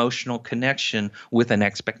heavy emotional connection with an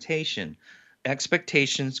expectation.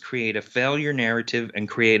 Expectations create a failure narrative and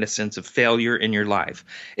create a sense of failure in your life.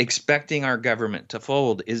 Expecting our government to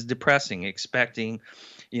fold is depressing. Expecting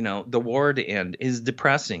the war to end is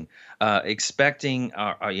depressing. Expecting,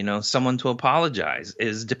 someone to apologize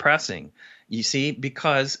is depressing. You see,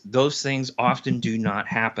 because those things often do not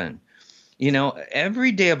happen.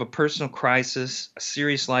 Every day of a personal crisis, a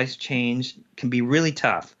serious life change can be really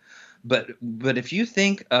tough. But if you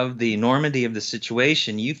think of the enormity of the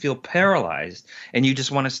situation, you feel paralyzed and you just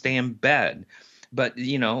want to stay in bed. But,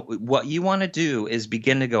 what you want to do is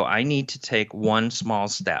begin to go, I need to take one small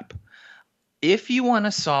step. If you want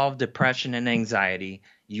to solve depression and anxiety,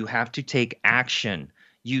 you have to take action.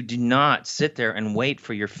 You do not sit there and wait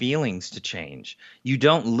for your feelings to change. You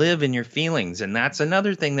don't live in your feelings. And that's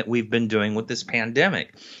another thing that we've been doing with this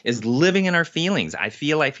pandemic is living in our feelings. I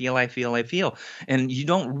feel. And you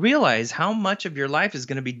don't realize how much of your life is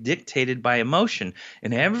going to be dictated by emotion.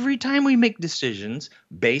 And every time we make decisions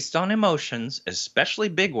based on emotions, especially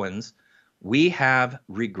big ones, we have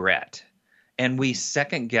regret. And we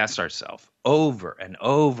second guess ourselves over and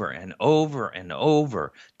over and over and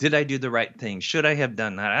over. Did I do the right thing? Should I have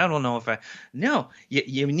done that? I don't know if No,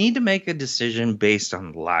 you need to make a decision based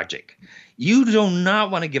on logic. You do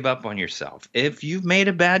not want to give up on yourself. If you've made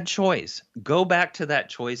a bad choice, go back to that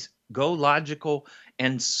choice, go logical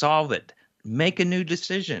and solve it. Make a new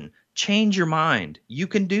decision. Change your mind. You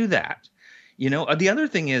can do that. The other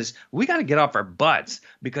thing is we got to get off our butts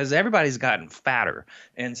because everybody's gotten fatter.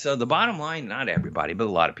 And so the bottom line, not everybody, but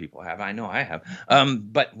a lot of people have. I know I have.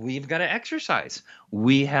 But we've got to exercise.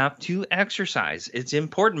 We have to exercise. It's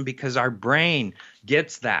important because our brain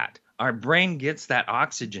gets that. Our brain gets that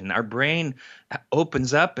oxygen. Our brain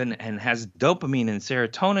opens up and has dopamine and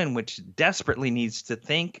serotonin, which desperately needs to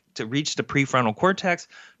think to reach the prefrontal cortex.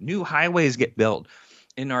 New highways get built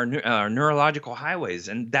in our neurological highways.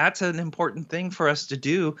 And that's an important thing for us to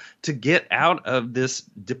do to get out of this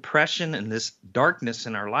depression and this darkness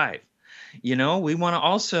in our life. We want to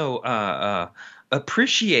also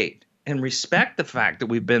appreciate and respect the fact that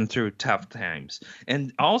we've been through tough times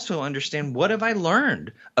and also understand what have I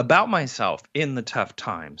learned about myself in the tough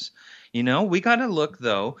times. We got to look,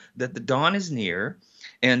 though, that the dawn is near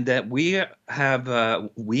and that we've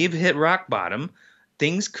hit rock bottom.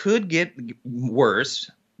 Things could get worse.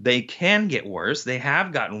 They can get worse. They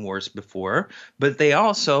have gotten worse before, but they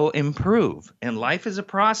also improve. And life is a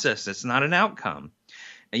process. It's not an outcome.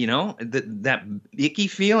 That icky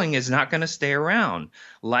feeling is not going to stay around.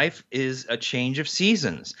 Life is a change of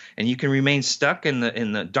seasons, and you can remain stuck in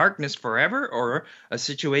the darkness forever, or a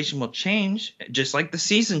situation will change just like the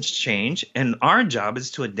seasons change. And our job is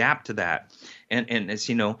to adapt to that. And as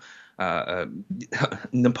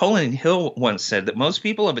Napoleon Hill once said that most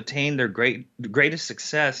people have attained their greatest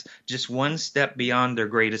success just one step beyond their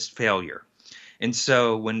greatest failure. And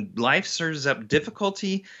so when life serves up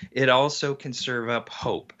difficulty, it also can serve up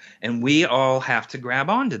hope. And we all have to grab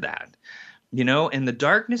onto that. In the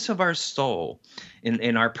darkness of our soul,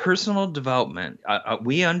 in our personal development,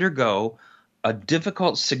 we undergo a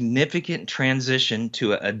difficult, significant transition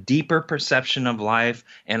to a deeper perception of life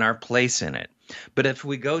and our place in it. But if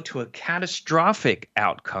we go to a catastrophic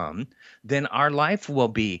outcome, then our life will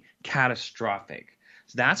be catastrophic.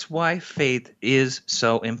 That's why faith is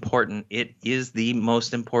so important. It is the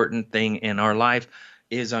most important thing in our life,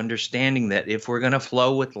 is understanding that if we're going to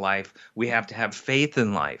flow with life, we have to have faith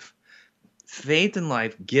in life. Faith in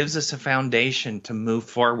life gives us a foundation to move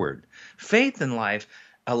forward. Faith in life,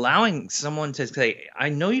 allowing someone to say, I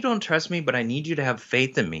know you don't trust me, but I need you to have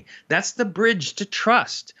faith in me. That's the bridge to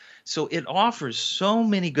trust. So it offers so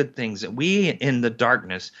many good things that we in the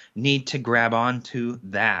darkness need to grab onto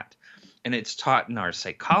that. And it's taught in our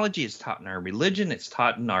psychology, it's taught in our religion, it's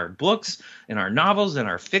taught in our books, in our novels, in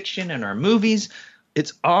our fiction, in our movies.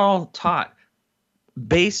 It's all taught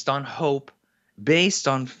based on hope, based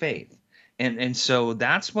on faith. And so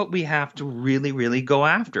that's what we have to really, really go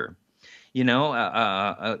after.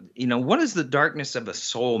 What does the darkness of a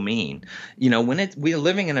soul mean? When we're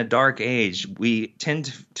living in a dark age, we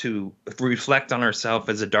tend to reflect on ourselves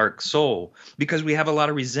as a dark soul because we have a lot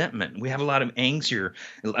of resentment. We have a lot of anger,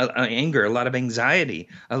 a lot of anxiety,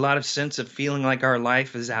 a lot of sense of feeling like our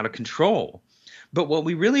life is out of control. But what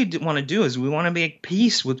we really want to do is we want to make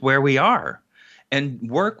peace with where we are and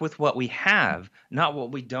work with what we have, not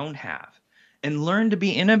what we don't have. And learn to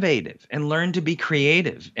be innovative and learn to be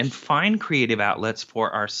creative and find creative outlets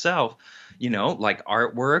for ourselves, like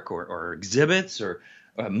artwork or exhibits or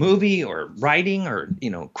a movie or writing or,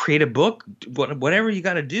 create a book, whatever you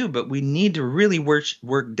got to do. But we need to really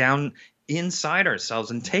work down inside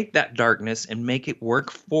ourselves and take that darkness and make it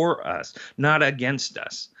work for us, not against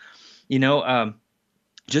us.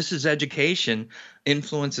 Just as education,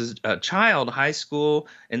 influences a child, high school,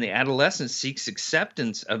 and the adolescent seeks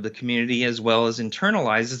acceptance of the community as well as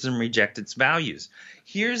internalizes and rejects its values.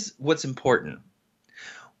 Here's what's important.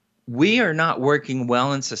 We are not working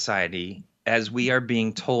well in society as we are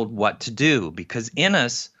being told what to do, because in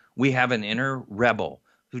us, we have an inner rebel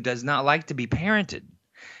who does not like to be parented.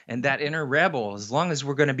 And that inner rebel, as long as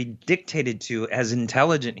we're going to be dictated to as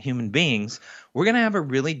intelligent human beings, we're going to have a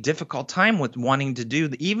really difficult time with wanting to do,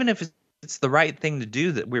 even if it's the right thing to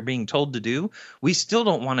do that we're being told to do, we still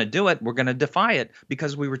don't want to do it. We're going to defy it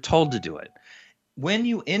because we were told to do it. When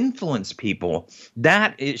you influence people,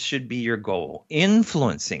 it should be your goal.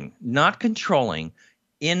 Influencing, not controlling,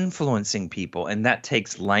 influencing people. And that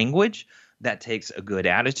takes language, that takes a good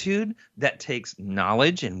attitude, that takes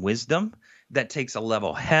knowledge and wisdom, that takes a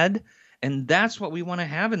level head. And that's what we want to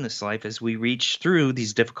have in this life as we reach through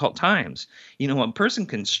these difficult times. A person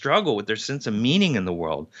can struggle with their sense of meaning in the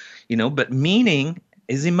world, but meaning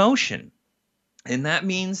is emotion. And that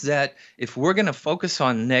means that if we're going to focus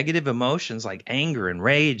on negative emotions like anger and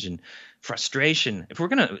rage and frustration, if we're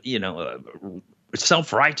going to,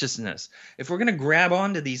 self-righteousness, if we're going to grab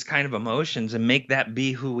onto these kind of emotions and make that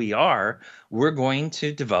be who we are, we're going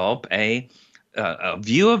to develop a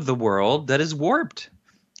view of the world that is warped.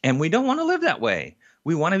 And we don't want to live that way.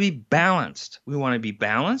 We want to be balanced. We want to be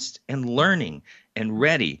balanced and learning and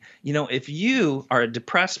ready. If you are a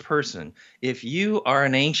depressed person, if you are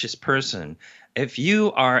an anxious person, if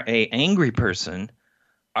you are an angry person,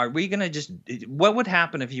 are we going to what would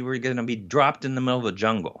happen if you were going to be dropped in the middle of the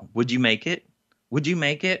jungle? Would you make it? Would you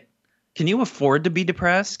make it? Can you afford to be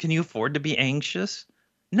depressed? Can you afford to be anxious?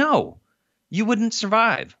 No, you wouldn't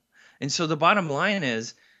survive. And so the bottom line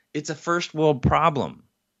is it's a first world problem.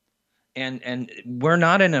 And we're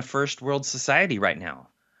not in a first world society right now.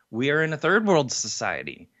 We are in a third world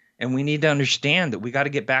society. And we need to understand that we got to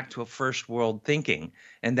get back to a first world thinking.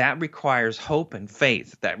 And that requires hope and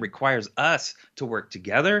faith. That requires us to work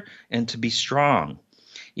together and to be strong.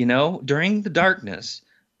 During the darkness,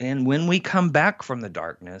 and when we come back from the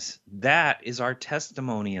darkness, that is our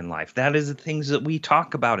testimony in life. That is the things that we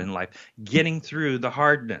talk about in life, getting through the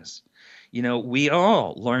hardness. We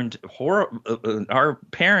all learned our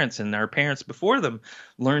parents and our parents before them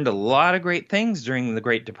learned a lot of great things during the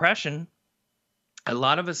Great Depression. A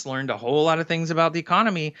lot of us learned a whole lot of things about the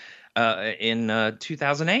economy in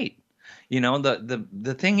 2008.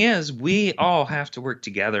 The thing is, we all have to work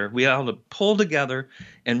together. We all have to pull together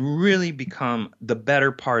and really become the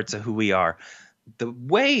better parts of who we are. The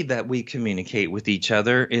way that we communicate with each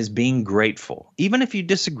other is being grateful. Even if you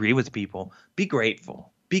disagree with people, be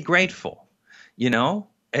grateful. Be grateful,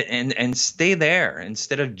 and stay there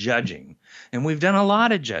instead of judging. And we've done a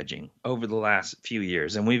lot of judging over the last few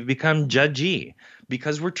years, and we've become judgy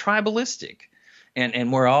because we're tribalistic.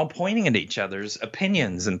 And we're all pointing at each other's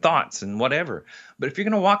opinions and thoughts and whatever. But if you're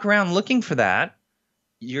going to walk around looking for that,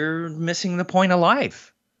 you're missing the point of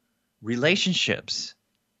life. Relationships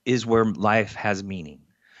is where life has meaning.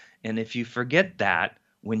 And if you forget that,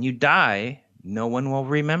 when you die, no one will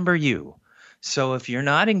remember you. So if you're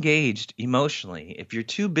not engaged emotionally, if you're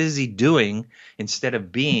too busy doing instead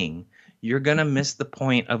of being, you're going to miss the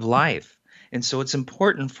point of life. And so it's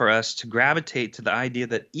important for us to gravitate to the idea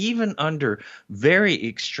that even under very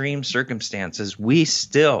extreme circumstances, we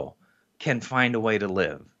still can find a way to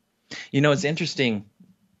live. It's interesting.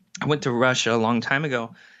 I went to Russia a long time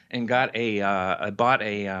ago and bought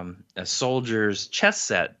a soldier's chess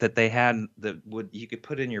set that they had you could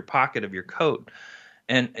put in your pocket of your coat.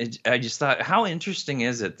 And I just thought, how interesting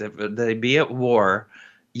is it that they be at war,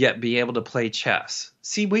 yet be able to play chess?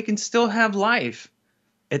 See, we can still have life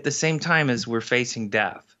at the same time as we're facing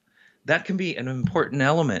death. That can be an important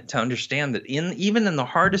element to understand that even in the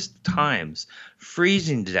hardest times,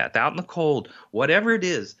 freezing to death, out in the cold, whatever it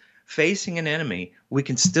is, facing an enemy, we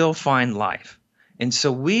can still find life. And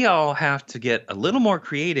so we all have to get a little more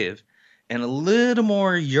creative and a little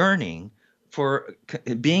more yearning for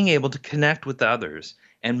being able to connect with others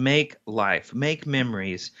and make life, make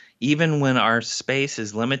memories, even when our space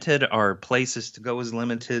is limited, our places to go is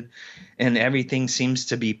limited, and everything seems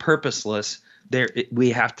to be purposeless.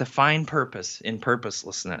 We have to find purpose in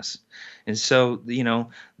purposelessness. And so,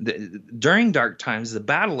 during dark times, the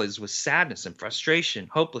battle is with sadness and frustration,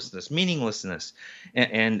 hopelessness, meaninglessness,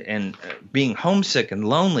 and being homesick and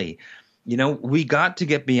lonely. We got to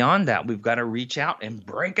get beyond that. We've got to reach out and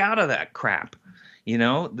break out of that crap.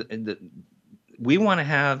 We want to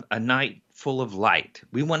have a night full of light.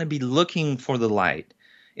 We want to be looking for the light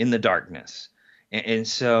in the darkness. And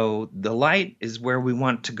so the light is where we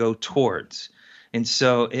want to go towards. And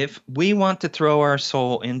so if we want to throw our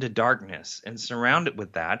soul into darkness and surround it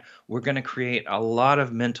with that, we're going to create a lot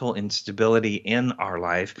of mental instability in our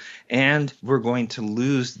life, and we're going to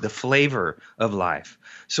lose the flavor of life.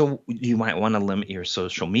 So you might want to limit your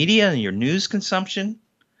social media and your news consumption.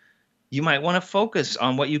 You might want to focus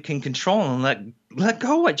on what you can control and let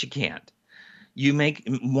go what you can't. You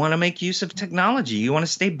want to make use of technology. You want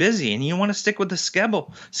to stay busy, and you want to stick with the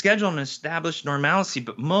schedule and establish normalcy.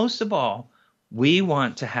 But most of all, we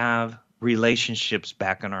want to have relationships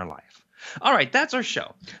back in our life. All right, that's our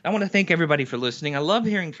show. I want to thank everybody for listening. I love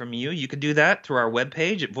hearing from you. You can do that through our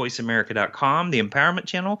webpage at voiceamerica.com, the Empowerment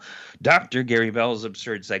Channel, Dr. Gary Bell's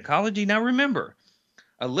Absurd Psychology. Now remember,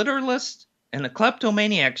 a literalist and a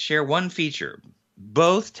kleptomaniac share one feature.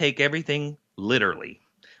 Both take everything literally.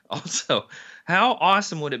 Also, how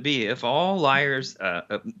awesome would it be if all liars'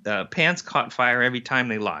 pants caught fire every time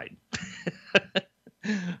they lied?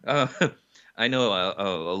 I know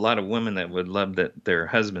a lot of women that would love their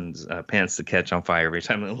husband's pants to catch on fire every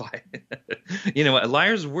time they lie. You know what? A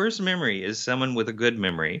liar's worst memory is someone with a good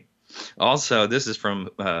memory. Also, this is from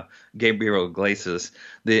Gabriel Iglesias.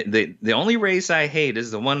 The only race I hate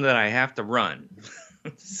is the one that I have to run.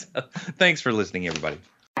 So, thanks for listening, everybody.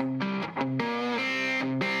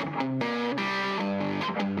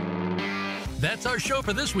 That's our show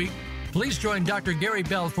for this week. Please join Dr. Gary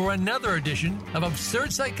Bell for another edition of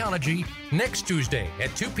Absurd Psychology next Tuesday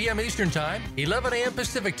at 2 p.m. Eastern Time, 11 a.m.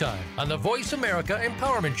 Pacific Time on the Voice America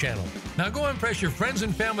Empowerment Channel. Now go impress your friends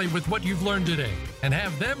and family with what you've learned today and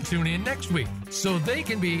have them tune in next week so they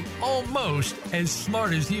can be almost as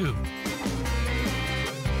smart as you.